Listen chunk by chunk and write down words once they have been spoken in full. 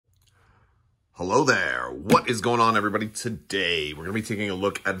Hello there. What is going on, everybody? Today, we're going to be taking a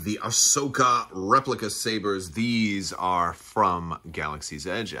look at the Ahsoka Replica Sabers. These are from Galaxy's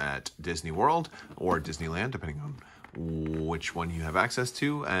Edge at Disney World or Disneyland, depending on which one you have access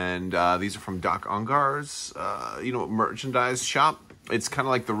to. And these are from Doc-Ondar's, merchandise shop. It's kind of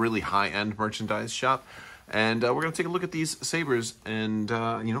like the really high-end merchandise shop. And we're going to take a look at these sabers and,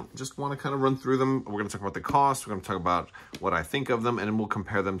 just want to kind of run through them. We're going to talk about the cost. We're going to talk about what I think of them, and then we'll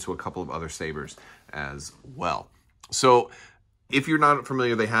compare them to a couple of other sabers as well. So if you're not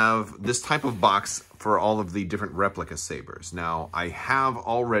familiar, they have this type of box for all of the different replica sabers. Now, I have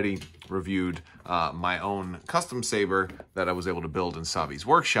already reviewed my own custom saber that I was able to build in Savi's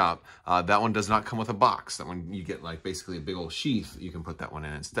workshop. That one does not come with a box. That one, you get like basically a big old sheath. You can put that one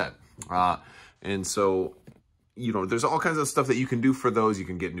in instead. And so, there's all kinds of stuff that you can do for those. You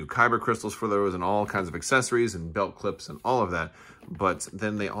can get new kyber crystals for those and all kinds of accessories and belt clips and all of that. But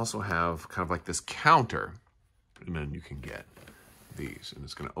then they also have kind of like this counter, and then you can get these. And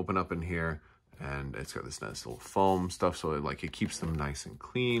it's going to open up in here, and it's got this nice little foam stuff, so it keeps them nice and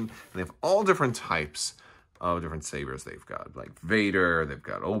clean. And they have all different types of different sabers. They've got like Vader, they've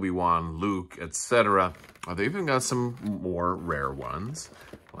got Obi-Wan, Luke, etc. They've even got some more rare ones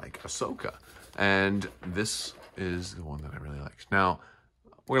like Ahsoka. And this is the one that I really like. Now,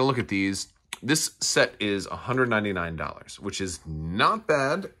 we're going to look at these. This set is $199, which is not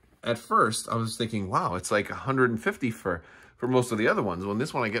bad. At first, I was thinking, wow, it's like $150 for most of the other ones. Well, in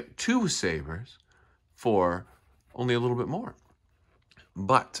this one, I get two sabers for only a little bit more.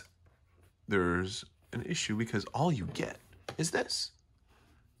 But there's an issue because all you get is this.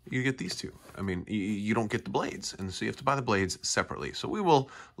 You get these two. I mean, you don't get the blades, and so you have to buy the blades separately. So we will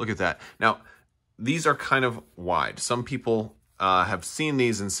look at that. Now, these are kind of wide. Some people have seen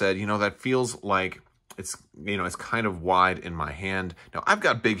these and said, that feels like it's kind of wide in my hand. Now, I've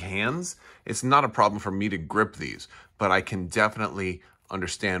got big hands. It's not a problem for me to grip these, but I can definitely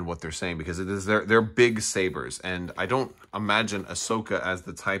understand what they're saying because they're big sabers, and I don't imagine Ahsoka as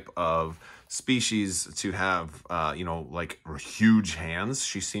the type of species to have, like huge hands.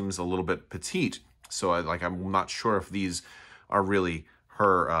 She seems a little bit petite, so I'm not sure if these are really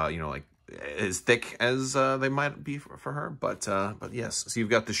her, as thick as they might be for her, but yes. So you've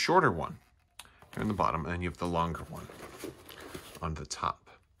got the shorter one here in the bottom, and you have the longer one on the top.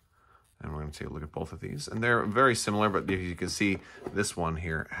 And we're going to take a look at both of these, and they're very similar, but you can see this one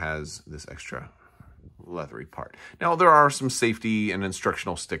here has this extra leathery part. Now, there are some safety and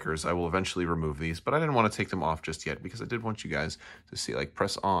instructional stickers. I will eventually remove these, but I didn't want to take them off just yet because I did want you guys to see, like,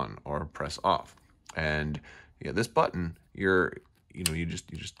 press on or press off. And yeah, this button, you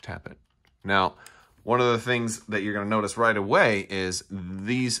just tap it. Now, one of the things that you're going to notice right away is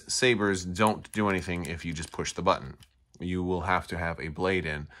these sabers don't do anything if you just push the button. You will have to have a blade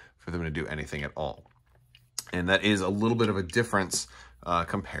in for them to do anything at all. And that is a little bit of a difference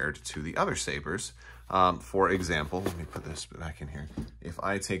compared to the other sabers. For example, let me put this back in here. If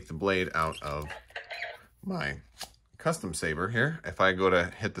I take the blade out of my custom saber here, if I go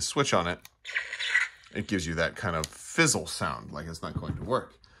to hit the switch on it, it gives you that kind of fizzle sound, like it's not going to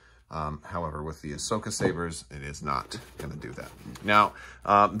work. However, with the Ahsoka sabers, it is not going to do that. Now,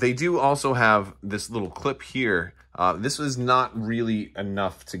 they do also have this little clip here. This is not really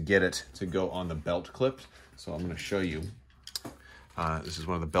enough to get it to go on the belt clip. So I'm going to show you. This is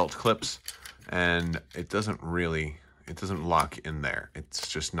one of the belt clips, and it doesn't lock in there.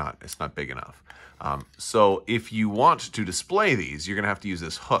 It's not big enough. So if you want to display these, you're going to have to use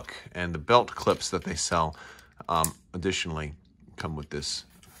this hook, and the belt clips that they sell additionally come with this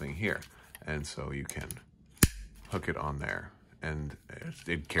thing here, and so you can hook it on there, and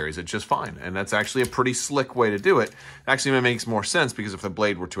it carries it just fine. And that's actually a pretty slick way to do it. Actually, it makes more sense because if the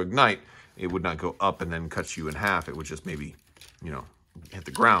blade were to ignite, it would not go up and then cut you in half. It would just maybe, hit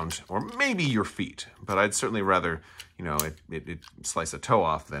the ground or maybe your feet. But I'd certainly rather, it slice a toe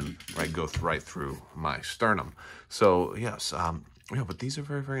off than go right through my sternum. So yes, but these are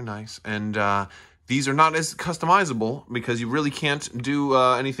very, very nice, and these are not as customizable because you really can't do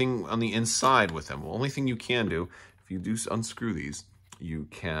anything on the inside with them. The only thing you can do, if you do unscrew these, you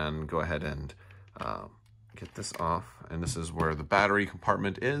can go ahead and get this off. And this is where the battery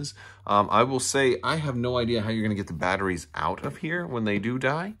compartment is. I will say I have no idea how you're going to get the batteries out of here when they do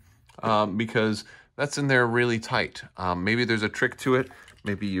die because that's in there really tight. Maybe there's a trick to it.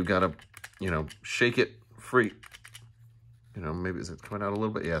 Maybe you got to, shake it free. Maybe is it coming out a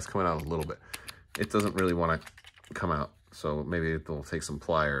little bit? Yeah, it's coming out a little bit. It doesn't really want to come out, so maybe it'll take some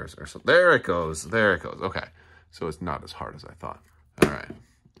pliers or something. There it goes. There it goes. Okay, so it's not as hard as I thought. All right,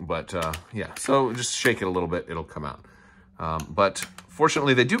 but yeah, so just shake it a little bit. It'll come out. But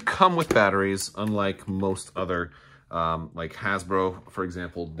fortunately, they do come with batteries, unlike most other, like Hasbro, for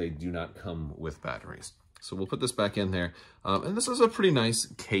example, they do not come with batteries. So we'll put this back in there. And this is a pretty nice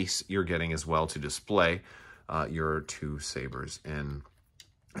case you're getting as well to display your two sabers. And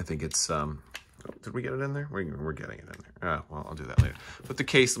I think it's, did we get it in there? We're getting it in there. Well, I'll do that later. But the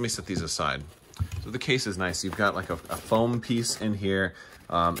case, let me set these aside. So the case is nice. You've got like a foam piece in here.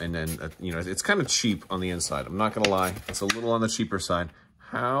 And then, you know, it's kind of cheap on the inside. I'm not going to lie. It's a little on the cheaper side.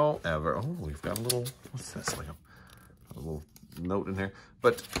 However, oh, we've got a little, what's this? Like a little note in here.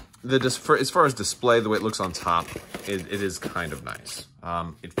 But as far as display, the way it looks on top, it is kind of nice.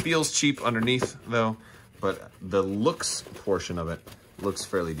 It feels cheap underneath, though, but the looks portion of it looks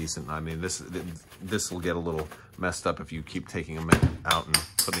fairly decent. I mean, this will get a little messed up if you keep taking them out and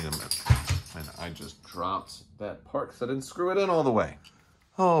putting them in. And I just dropped that part because I didn't screw it in all the way.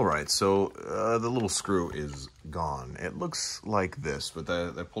 All right, so the little screw is gone. It looks like this, but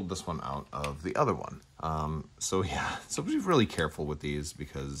I pulled this one out of the other one. So yeah, so be really careful with these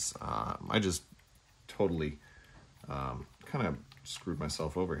because I just totally kind of screwed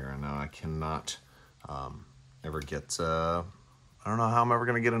myself over here, and now I cannot ever get, I don't know how I'm ever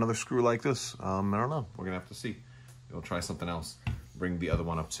gonna get another screw like this. I don't know, we're gonna have to see. We'll try something else. Bring the other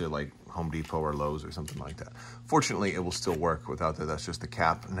one up to like Home Depot or Lowe's or something like that. Fortunately, it will still work without that. That's just the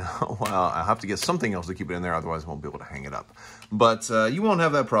cap. Now, well, I'll have to get something else to keep it in there, otherwise I won't be able to hang it up. But you won't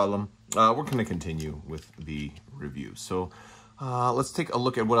have that problem. We're gonna continue with the review. So let's take a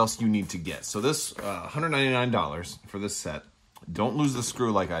look at what else you need to get. So this, $199 for this set. Don't lose the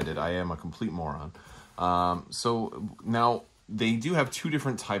screw like I did. I am a complete moron. So now, they do have two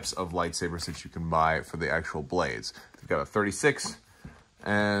different types of lightsabers that you can buy for the actual blades. They've got a 36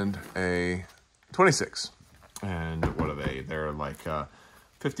 and a 26. And what are they? They're like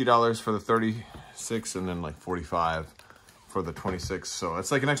 $50 for the 36 and then like $45 for the 26. So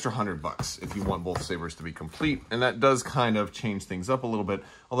it's like an extra $100 if you want both sabers to be complete. And that does kind of change things up a little bit,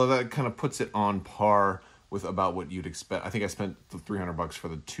 although that kind of puts it on par with about what you'd expect. I think I spent the $300 for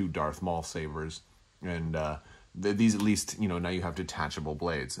the two Darth Maul sabers, and these at least, you know, now you have detachable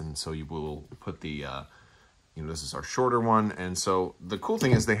blades, and so you will put the, you know, this is our shorter one, and so the cool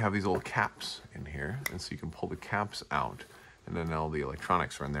thing is they have these little caps in here, and so you can pull the caps out, and then all the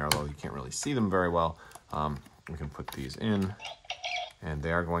electronics are in there, although you can't really see them very well. We can put these in, and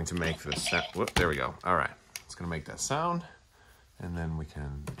they are going to make this sound. Whoop, there we go. All right, it's going to make that sound, and then we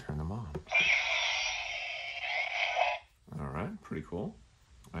can turn them on. All right, pretty cool.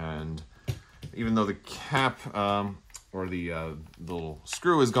 And even though the cap or the little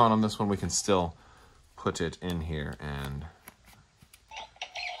screw is gone on this one, we can still put it in here, and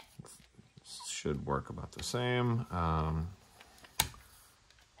it should work about the same.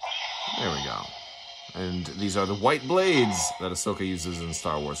 There we go. And these are the white blades that Ahsoka uses in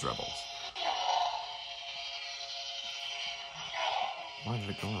Star Wars Rebels. Why did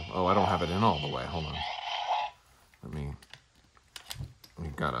it go up? Oh, I don't have it in all the way. Hold on.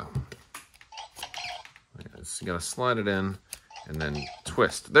 You gotta slide it in and then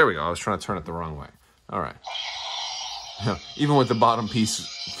twist. There we go. I was trying to turn it the wrong way. All right. Even with the bottom piece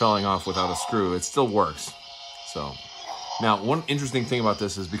falling off without a screw, it still works. So now, one interesting thing about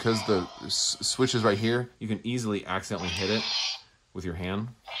this is because the switch is right here, you can easily accidentally hit it with your hand.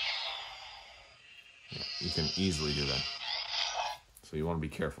 Yeah, you can easily do that. So you want to be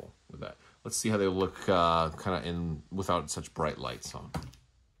careful with that. Let's see how they look kind of in without such bright lights on.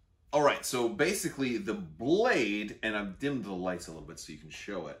 All right, so basically the blade, and I've dimmed the lights a little bit so you can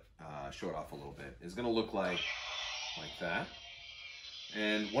show it off a little bit, is gonna look like that.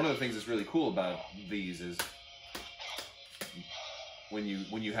 And one of the things that's really cool about these is when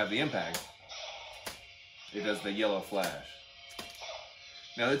you have the impact, it does the yellow flash.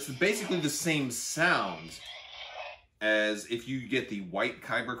 Now it's basically the same sound as if you get the white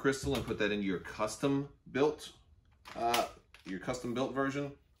kyber crystal and put that into your custom built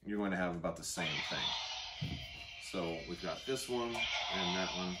version. You're going to have about the same thing. So we've got this one and that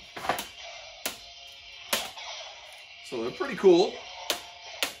one. So they're pretty cool.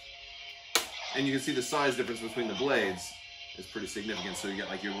 And you can see the size difference between the blades is pretty significant. So you get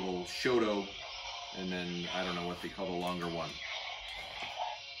like your little Shoto, and then I don't know what they call the longer one.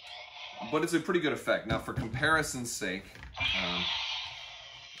 But it's a pretty good effect. Now for comparison's sake,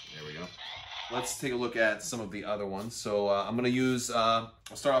 there we go. Let's take a look at some of the other ones. So I'm going to use, I'll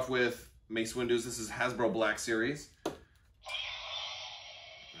start off with Mace Windu's. This is Hasbro Black Series. And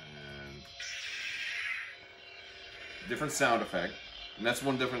different sound effect. And that's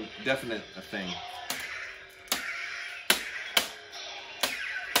one definite thing.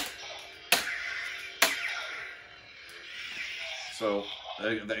 So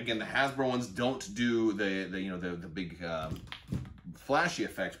again, the Hasbro ones don't do the big flashy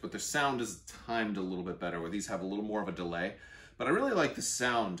effect, but the sound is timed a little bit better, where these have a little more of a delay. But I really like the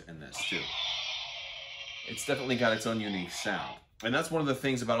sound in this too. It's definitely got its own unique sound. And that's one of the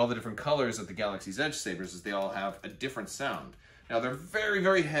things about all the different colors of the Galaxy's Edge sabers, is they all have a different sound. Now they're very,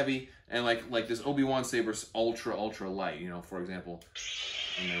 very heavy, and like this Obi-Wan saber's ultra, ultra light, you know, for example.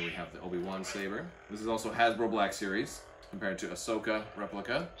 And there we have the Obi-Wan saber. This is also Hasbro Black Series, compared to Ahsoka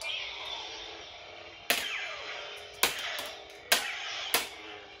Replica.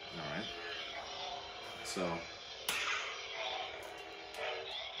 Alright. So.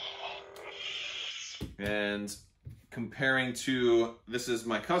 And comparing to, this is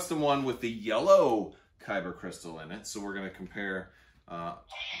my custom one with the yellow Kyber crystal in it. So we're going to compare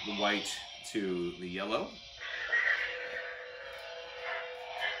the white to the yellow.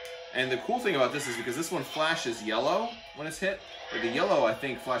 And the cool thing about this is because this one flashes yellow when it's hit, but the yellow, I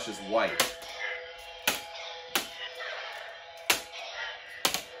think, flashes white.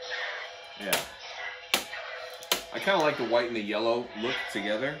 Yeah. I kind of like the white and the yellow look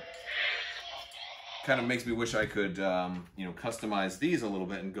together. Kind of makes me wish I could, you know, customize these a little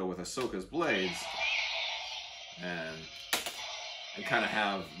bit and go with Ahsoka's blades, and kind of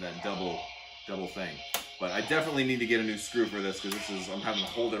have that double thing. But I definitely need to get a new screw for this, because I'm having to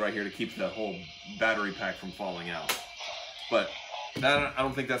hold it right here to keep the whole battery pack from falling out. But that, I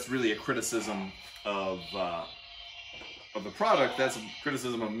don't think that's really a criticism of the product. That's a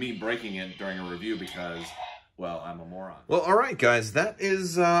criticism of me breaking it during a review, because, well, I'm a moron. Well, all right, guys, that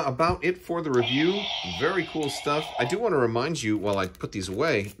is about it for the review. Very cool stuff. I do want to remind you, while I put these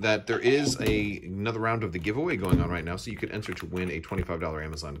away, that there is another round of the giveaway going on right now, so you could enter to win a $25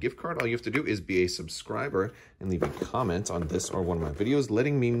 Amazon gift card. All you have to do is be a subscriber and leave a comment on this or one of my videos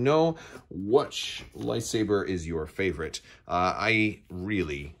letting me know which lightsaber is your favorite. I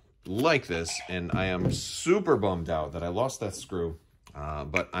really like this, and I am super bummed out that I lost that screw,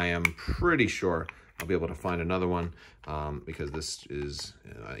 but I am pretty sure I'll be able to find another one, because this is,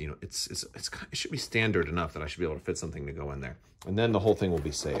 you know, it should be standard enough that I should be able to fit something to go in there. And then the whole thing will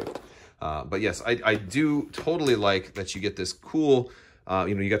be saved. But yes, I do totally like that you get this cool,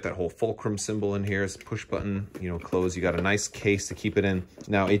 you know, you got that whole fulcrum symbol in here. It's a push button, you know, close. You got a nice case to keep it in.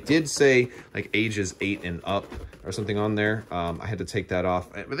 Now, it did say like ages 8 and up or something on there. I had to take that off.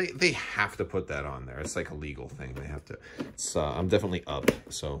 But they have to put that on there. It's like a legal thing. They have to. It's, I'm definitely up.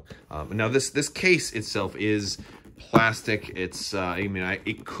 So now this case itself is plastic. It's I mean,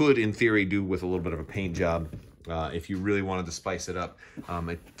 it could in theory do with a little bit of a paint job. If you really wanted to spice it up.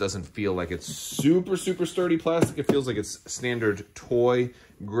 It doesn't feel like it's super, super sturdy plastic. It feels like it's standard toy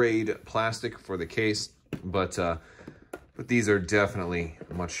grade plastic for the case, but these are definitely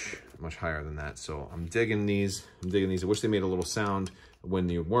much higher than that. So I'm digging these. I wish they made a little sound when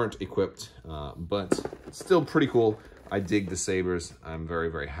you weren't equipped, but still pretty cool. I dig the sabers. I'm very,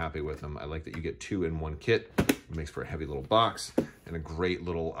 very happy with them. I like that you get 2 in 1 kit. It makes for a heavy little box and a great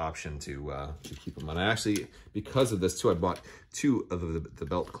little option to keep them on. I actually, because of this too, I bought 2 of the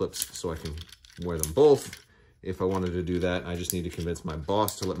belt clips so I can wear them both if I wanted to do that. I just need to convince my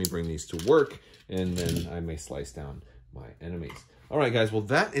boss to let me bring these to work, and then I may slice down my enemies. All right, guys, well,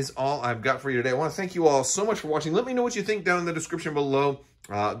 that is all I've got for you today. I want to thank you all so much for watching. Let me know what you think down in the description below.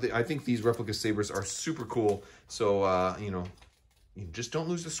 I think these replica sabers are super cool, so, you know, you just don't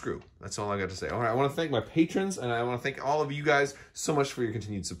lose the screw. That's all I got to say. All right, I want to thank my patrons, and I want to thank all of you guys so much for your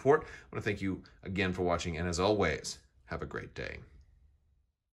continued support. I want to thank you again for watching, and as always, have a great day.